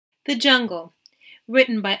The Jungle,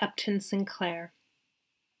 written by Upton Sinclair.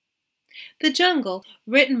 The Jungle,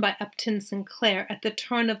 written by Upton Sinclair at the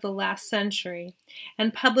turn of the last century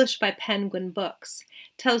and published by Penguin Books,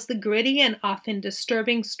 tells the gritty and often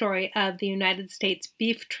disturbing story of the United States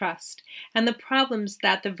Beef Trust and the problems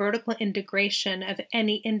that the vertical integration of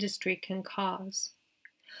any industry can cause.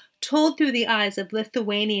 Told through the eyes of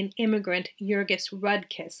Lithuanian immigrant Jurgis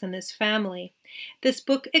Rudkis and his family, this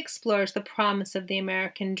book explores the promise of the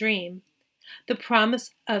American dream, the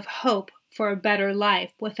promise of hope for a better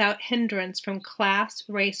life without hindrance from class,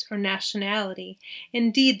 race, or nationality,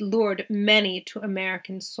 indeed lured many to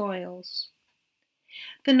American soils.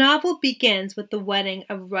 The novel begins with the wedding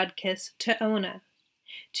of Rudkis to Ona.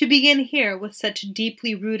 To begin here with such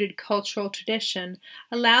deeply rooted cultural tradition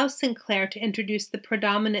allows Sinclair to introduce the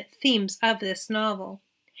predominant themes of this novel: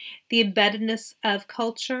 the embeddedness of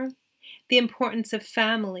culture, the importance of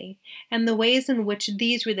family, and the ways in which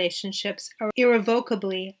these relationships are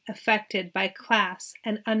irrevocably affected by class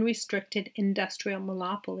and unrestricted industrial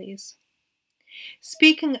monopolies.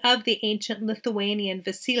 Speaking of the ancient Lithuanian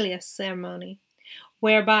Vasilia ceremony,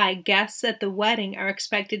 whereby guests at the wedding are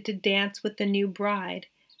expected to dance with the new bride,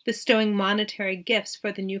 bestowing monetary gifts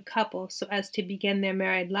for the new couple so as to begin their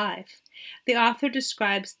married life, the author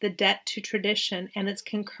describes the debt to tradition and its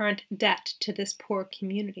concurrent debt to this poor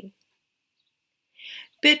community.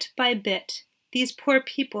 Bit by bit, these poor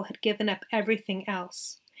people had given up everything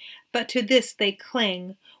else, but to this they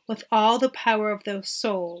cling with all the power of their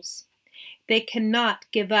souls. They cannot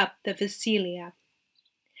give up the Vasilia.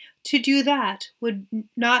 To do that would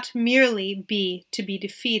not merely be to be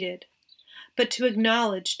defeated, but to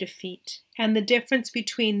acknowledge defeat, and the difference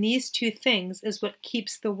between these two things is what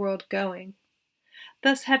keeps the world going.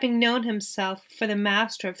 Thus, having known himself for the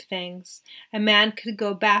master of things, a man could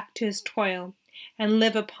go back to his toil and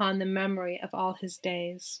live upon the memory of all his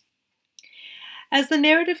days. As the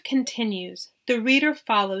narrative continues, the reader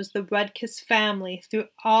follows the Rudkis family through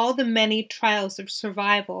all the many trials of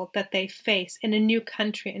survival that they face in a new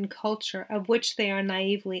country and culture of which they are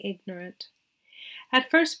naively ignorant. At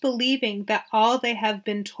first believing that all they have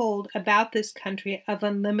been told about this country of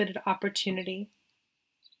unlimited opportunity.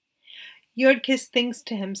 Jurgis thinks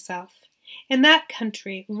to himself, in that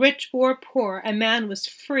country, rich or poor, a man was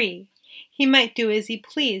free. He might do as he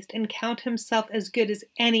pleased and count himself as good as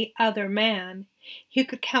any other man. He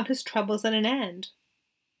could count his troubles at an end.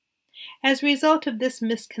 As a result of this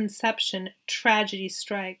misconception, tragedy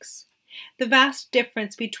strikes. The vast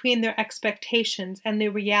difference between their expectations and the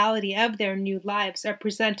reality of their new lives are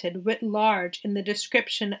presented writ large in the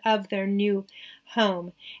description of their new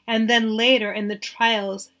home, and then later in the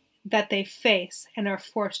trials that they face and are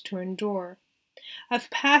forced to endure. Of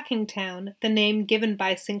Packingtown, the name given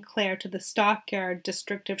by Sinclair to the stockyard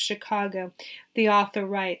district of Chicago, the author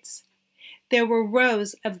writes, "There were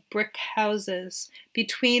rows of brick houses,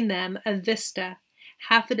 between them a vista,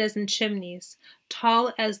 half a dozen chimneys,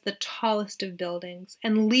 tall as the tallest of buildings,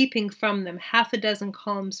 and leaping from them half a dozen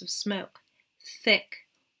columns of smoke, thick,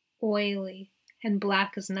 oily, and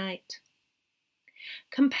black as night."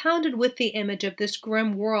 Compounded with the image of this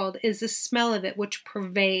grim world is the smell of it which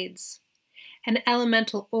pervades. An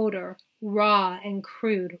elemental odor, raw and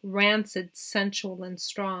crude, rancid, sensual, and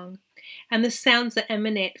strong, and the sounds that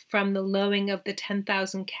emanate from the lowing of the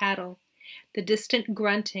 10,000 cattle, the distant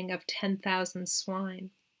grunting of 10,000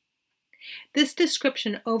 swine. This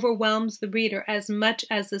description overwhelms the reader as much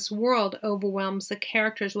as this world overwhelms the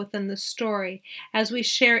characters within the story, as we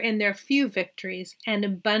share in their few victories and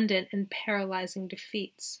abundant and paralyzing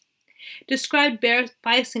defeats. Described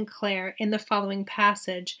by Sinclair in the following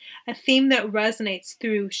passage, a theme that resonates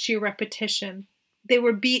through sheer repetition. They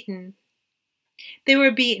were beaten. They were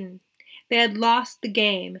beaten. They had lost the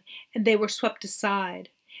game, and they were swept aside.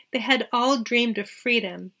 They had all dreamed of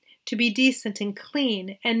freedom, to be decent and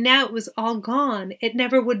clean, and now it was all gone. It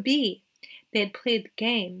never would be. They had played the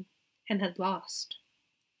game and had lost.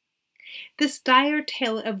 This dire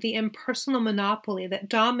tale of the impersonal monopoly that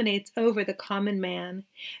dominates over the common man,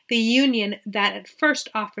 the union that at first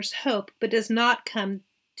offers hope but does not come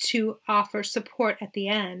to offer support at the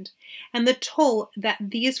end, and the toll that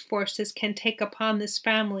these forces can take upon this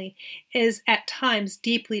family is at times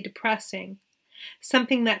deeply depressing,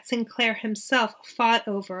 something that Sinclair himself fought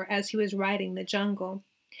over as he was writing The Jungle.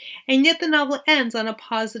 And yet the novel ends on a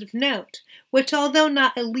positive note, which, although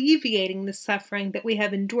not alleviating the suffering that we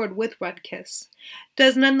have endured with Rudkis,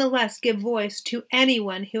 does nonetheless give voice to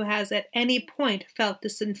anyone who has at any point felt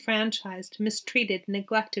disenfranchised, mistreated,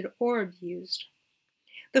 neglected, or abused.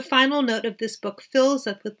 The final note of this book fills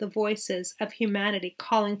us with the voices of humanity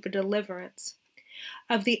calling for deliverance.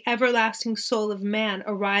 of the everlasting soul of man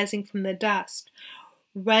arising from the dust,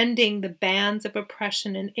 rending the bands of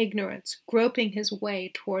oppression and ignorance, groping his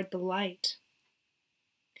way toward the light.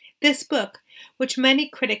 This book, which many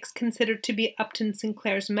critics consider to be Upton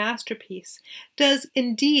Sinclair's masterpiece, does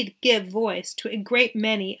indeed give voice to a great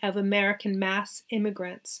many of American mass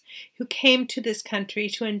immigrants who came to this country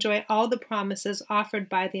to enjoy all the promises offered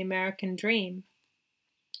by the American dream.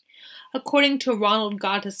 According to Ronald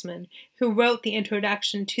Gottesman, who wrote the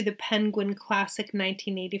introduction to the Penguin Classic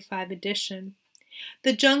 1985 edition,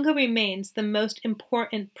 The Jungle remains the most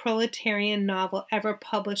important proletarian novel ever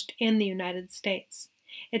published in the United States.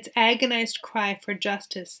 Its agonized cry for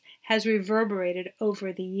justice has reverberated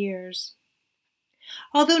over the years.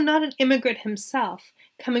 Although not an immigrant himself,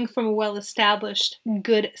 coming from a well-established,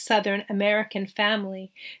 good Southern American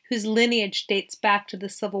family whose lineage dates back to the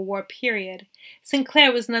Civil War period,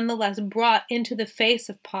 Sinclair was nonetheless brought into the face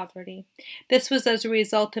of poverty. This was as a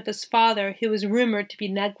result of his father, who was rumored to be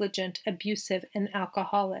negligent, abusive, and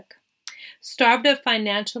alcoholic. Starved of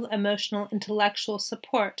financial, emotional, intellectual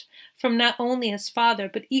support from not only his father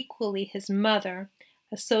but equally his mother,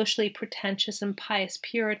 a socially pretentious and pious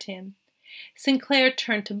Puritan, Sinclair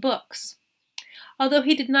turned to books. Although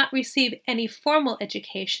he did not receive any formal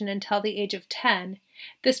education until the age of 10,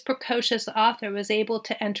 this precocious author was able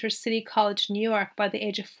to enter City College, New York by the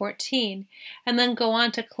age of 14, and then go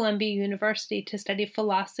on to Columbia University to study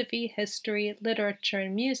philosophy, history, literature,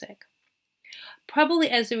 and music. Probably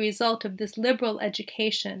as a result of this liberal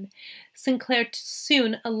education, Sinclair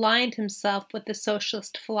soon aligned himself with the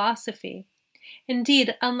socialist philosophy.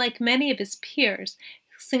 Indeed, unlike many of his peers,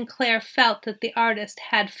 Sinclair felt that the artist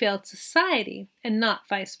had failed society, and not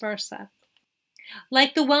vice versa.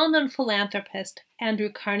 Like the well-known philanthropist Andrew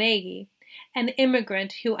Carnegie, an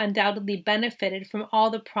immigrant who undoubtedly benefited from all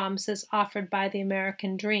the promises offered by the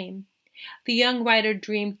American dream, the young writer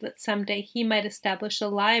dreamed that someday he might establish a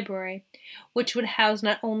library which would house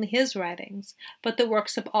not only his writings, but the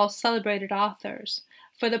works of all celebrated authors,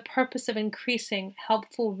 for the purpose of increasing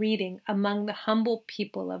helpful reading among the humble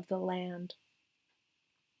people of the land.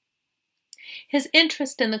 His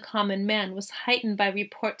interest in the common man was heightened by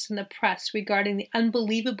reports in the press regarding the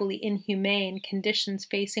unbelievably inhumane conditions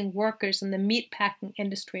facing workers in the meatpacking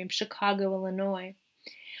industry of Chicago, Illinois.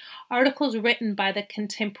 Articles written by the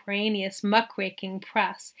contemporaneous muckraking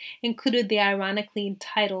press included the ironically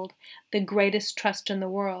entitled "The Greatest Trust in the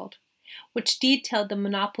World," which detailed the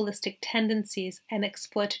monopolistic tendencies and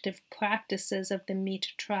exploitative practices of the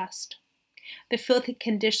meat trust, the filthy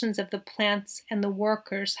conditions of the plants and the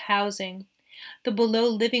workers' housing, the below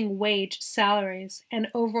living wage salaries, and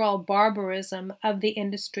overall barbarism of the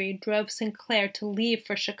industry drove Sinclair to leave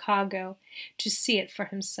for Chicago to see it for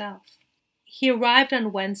himself. He arrived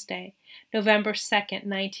on Wednesday, November 2,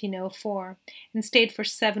 1904, and stayed for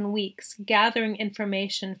 7 weeks, gathering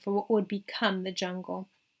information for what would become The Jungle.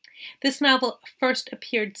 This novel first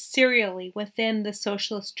appeared serially within the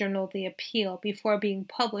socialist journal The Appeal before being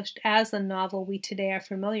published as the novel we today are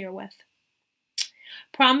familiar with.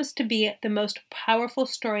 Promised to be the most powerful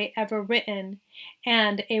story ever written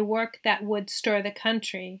and a work that would stir the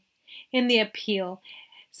country, in The Appeal,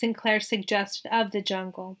 Sinclair suggested of The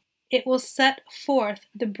Jungle, it will set forth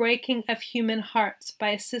the breaking of human hearts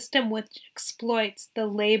by a system which exploits the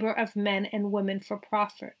labor of men and women for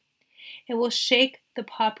profit. It will shake the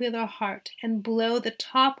popular heart and blow the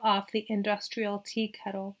top off the industrial tea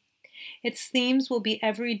kettle. Its themes will be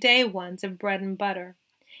everyday ones of bread and butter.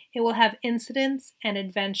 It will have incidents and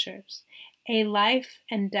adventures, a life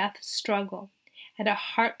and death struggle, and a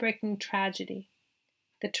heartbreaking tragedy,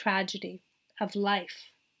 the tragedy of life.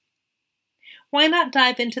 Why not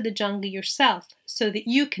dive into The Jungle yourself so that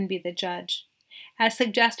you can be the judge? As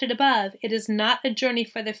suggested above, it is not a journey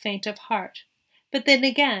for the faint of heart. But then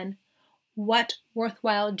again, what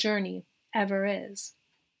worthwhile journey ever is?